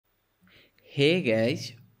Hey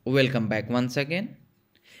guys, welcome back once again.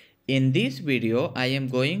 In this video, I am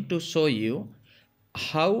going to show you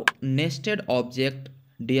how nested object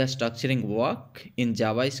destructuring work in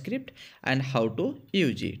JavaScript and how to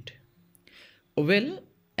use it. Well,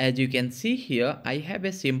 as you can see here, I have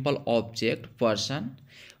a simple object person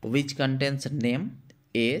which contains name,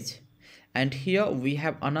 age, and here we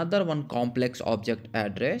have another one complex object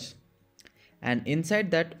address, and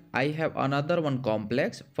inside that I have another one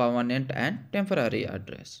complex permanent and temporary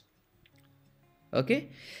address. Okay,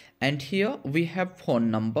 and here we have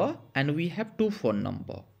phone number and we have two phone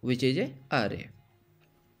number which is a array.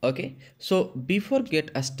 Okay, so before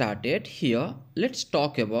get started here, let's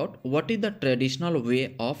talk about what is the traditional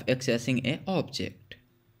way of accessing a object.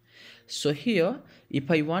 So here,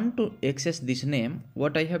 if I want to access this name,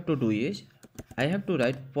 what I have to do is I have to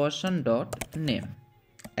write person.name,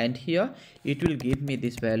 and here it will give me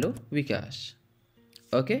this value Vikas.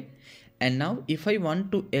 Okay, and now if I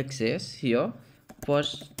want to access here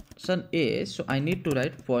person age, so I need to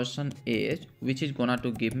write person age, which is gonna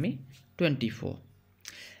to give me 24.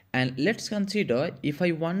 And let's consider if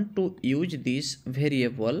I want to use this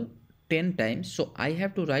variable 10 times, so I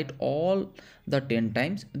have to write all the 10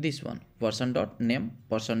 times this one person.name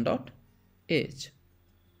person.age.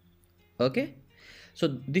 Okay, so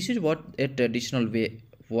this is what a traditional way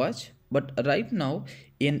was, but right now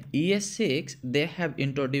in ES6 they have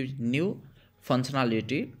introduced new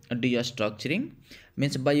functionality, destructuring.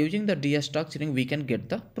 Means by using the destructuring we can get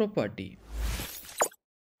the property.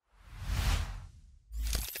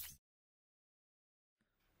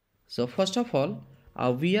 So first of all,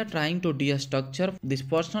 we are trying to destructure this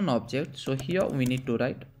person object, so here we need to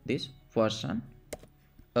write this person.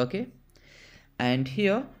 Okay, and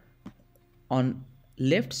here on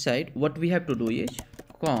left side what we have to do is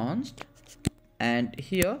const, and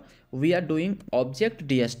here we are doing object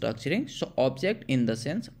destructuring, so object in the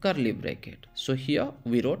sense curly bracket, so here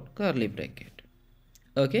we wrote curly bracket.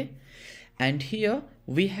 Okay, and here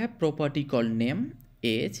we have property called name,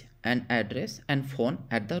 age and address and phone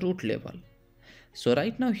at the root level. So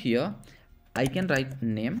right now here I can write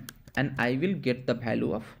name and I will get the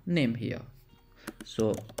value of name here.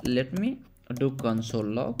 So let me do console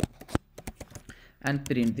log and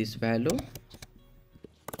print this value.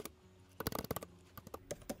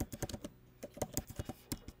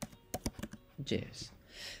 JS.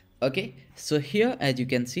 Okay, so here as you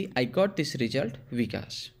can see I got this result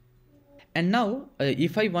Vikas. And now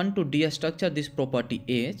if I want to destructure this property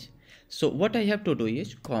age, so what I have to do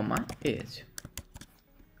is comma age.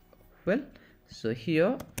 Well, so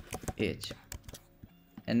here age,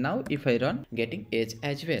 and now if I run, getting age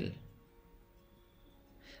as well.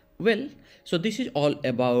 Well, so this is all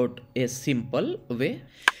about a simple way.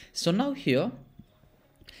 So now here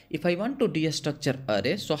if I want to destructure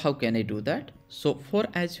array, so how can I do that? So for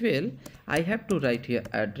as well I have to write here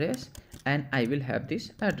address and I will have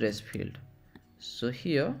this address field. So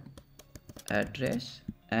here address,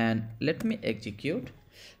 and let me execute.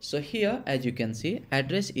 So here as you can see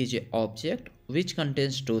address is an object which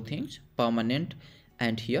contains two things, permanent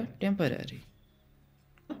and here temporary.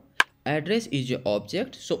 Address is an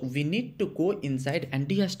object, so we need to go inside and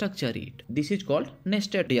destructure it. This is called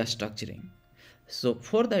nested destructuring. So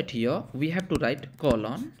for that here we have to write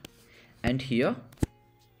colon and here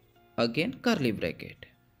again curly bracket.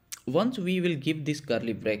 Once we will give this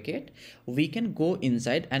curly bracket, we can go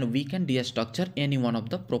inside and we can destructure any one of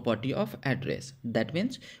the property of address. That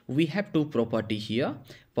means we have two property here,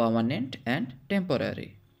 permanent and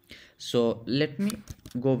temporary. So let me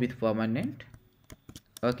go with permanent.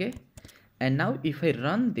 Okay, and now if I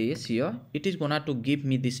run this here, it is gonna to give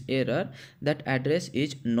me this error that address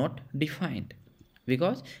is not defined,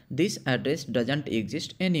 because this address doesn't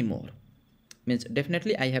exist anymore. Means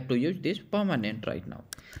definitely I have to use this permanent right now.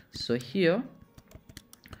 So here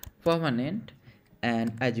permanent,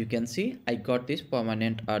 and as you can see I got this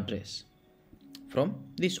permanent address from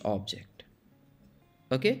this object.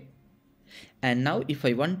 Okay, and now if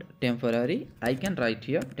I want temporary, I can write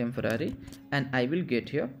here temporary and I will get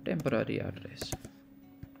here temporary address.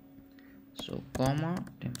 So comma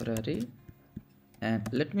temporary, and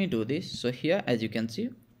let me do this. So here as you can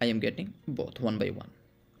see I am getting both one by one.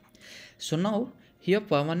 So now here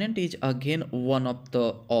permanent is again one of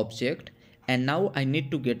the object, and now I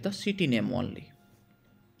need to get the city name only.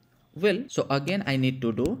 Well, so again I need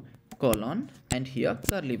to do colon and here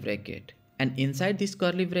curly bracket, and inside this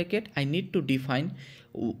curly bracket I need to define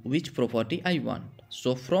which property I want.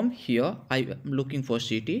 So from here I am looking for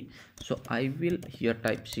city, so I will here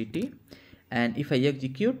type city, and if I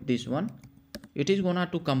execute this one, it is gonna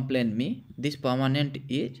to complain me this permanent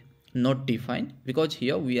is not defined, because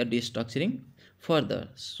here we are destructuring further.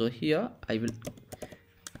 So here I will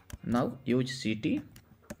now use city,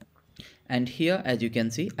 and here as you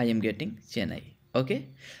can see I am getting Chennai. Okay,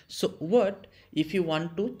 so what if you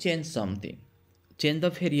want to change something, change the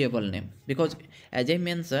variable name, because as I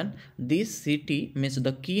mentioned, this city means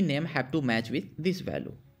the key name have to match with this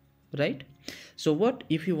value, right? So what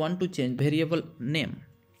if you want to change variable name?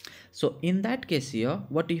 So in that case here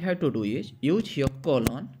what you have to do is use here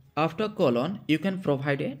colon. After colon you can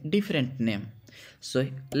provide a different name. So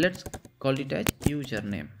let's call it as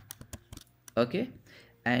username. Okay,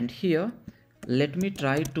 and here let me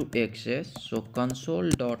try to access, so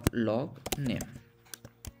console.log name.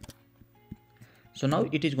 So now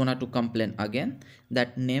it is gonna to complain again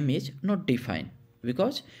that name is not defined,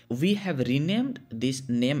 because we have renamed this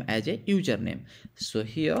name as a username. So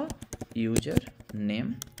here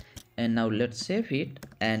username, and now let's save it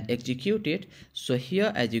and execute it. So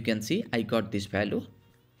here as you can see I got this value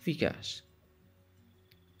Vikas.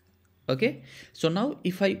 Okay, so now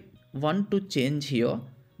if I want to change here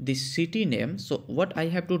this city name, so what I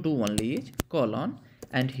have to do only is colon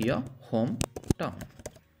and here hometown.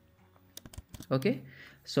 Okay,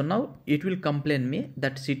 so now it will complain me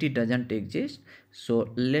that city doesn't exist, so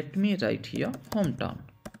let me write here hometown.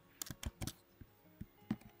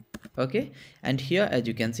 Okay, and here as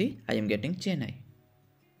you can see I am getting Chennai.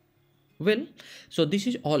 Well, so this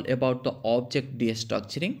is all about the object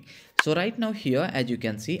destructuring. So right now here as you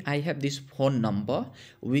can see I have this phone number,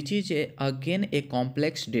 which is again a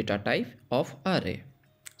complex data type of array.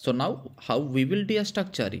 So now how we will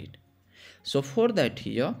destructure it? So for that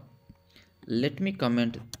here let me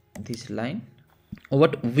comment this line.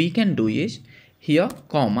 What we can do is here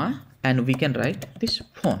comma, and we can write this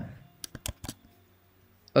phone.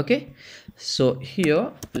 Okay, so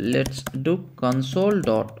here let's do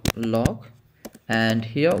console.log, and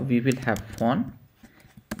here we will have phone.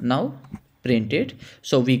 Now print it.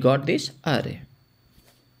 So we got this array.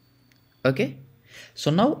 Okay, so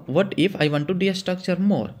now what if I want to destructure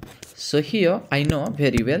more? So here I know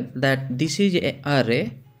very well that this is an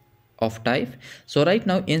array of type. So right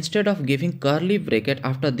now instead of giving curly bracket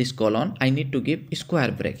after this colon, I need to give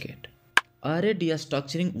square bracket. Array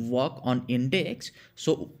destructuring work on index,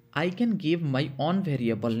 so I can give my own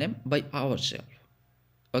variable name by ourselves.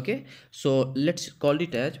 Okay, so let's call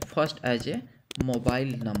it as first as a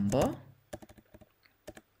mobile number.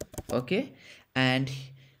 Okay, and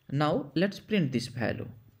now let's print this value.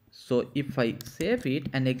 So if I save it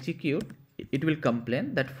and execute, it will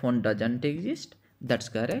complain that phone doesn't exist. That's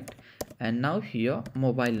correct. And now here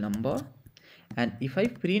mobile number, and if I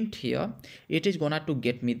print here, it is gonna to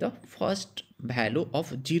get me the first value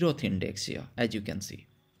of 0th index here as you can see.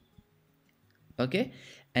 Okay,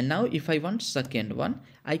 and now if I want second one,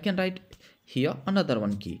 I can write here another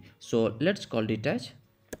one key. So let's call it as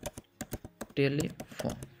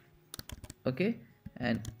telephone. Okay,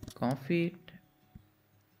 and copy it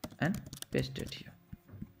and paste it here.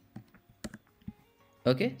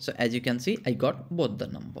 Okay, so as you can see I got both the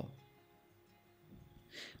number.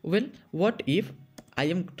 Well, what if I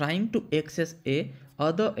am trying to access a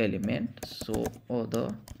other element, so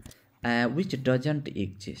other which doesn't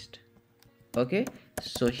exist. Okay,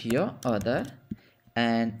 so here other,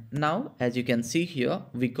 and now as you can see here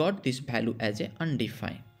we got this value as a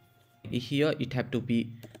undefined. Here it have to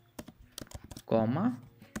be comma,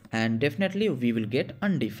 and definitely we will get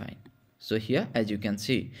undefined. So here as you can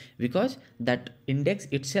see, because that index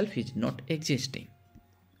itself is not existing.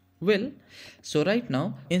 Well, so right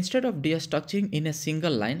now instead of destructuring in a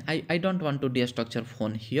single line, I don't want to destructure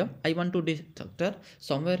phone here. I want to destructure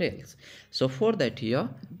somewhere else. So for that here,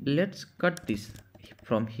 let's cut this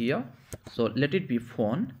from here. So let it be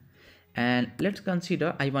phone, and let's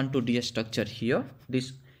consider I want to destructure here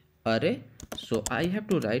this array. So I have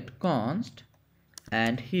to write const,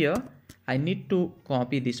 and here I need to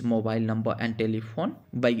copy this mobile number and telephone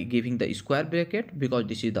by giving the square bracket, because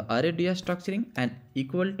this is the array destructuring, and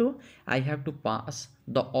equal to I have to pass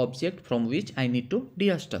the object from which I need to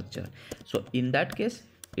destructure. So in that case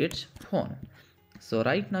it's phone. So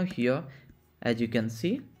right now here as you can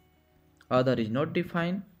see other is not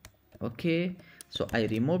defined. Okay, so I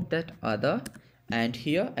removed that other, and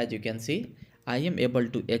here as you can see I am able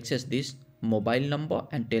to access this mobile number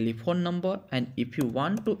and telephone number, and if you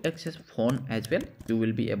want to access phone as well, you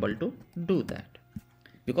will be able to do that,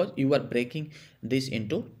 because you are breaking this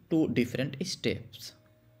into two different steps.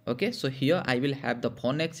 Okay, so here I will have the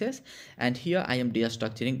phone access, and here I am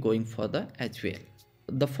destructuring going further as well.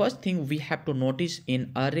 The first thing we have to notice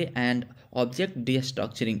in array and object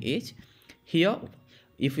destructuring is here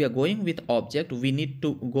if we are going with object, we need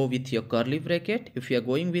to go with your curly bracket. If we are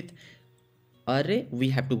going with array, we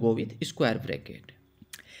have to go with square bracket.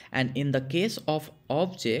 And in the case of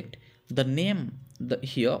object, the name,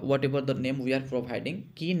 here whatever the name we are providing,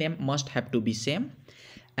 key name must have to be same.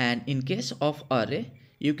 And in case of array,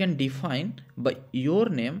 you can define by your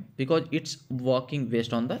name because it's working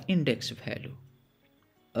based on the index value.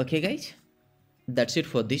 Okay guys, that's it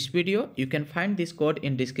for this video. You can find this code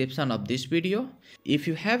in description of this video. If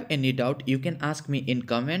you have any doubt, you can ask me in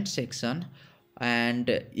comment section. And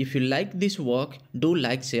if you like this work, do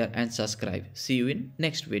like, share and subscribe. See you in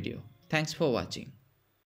next video. Thanks for watching.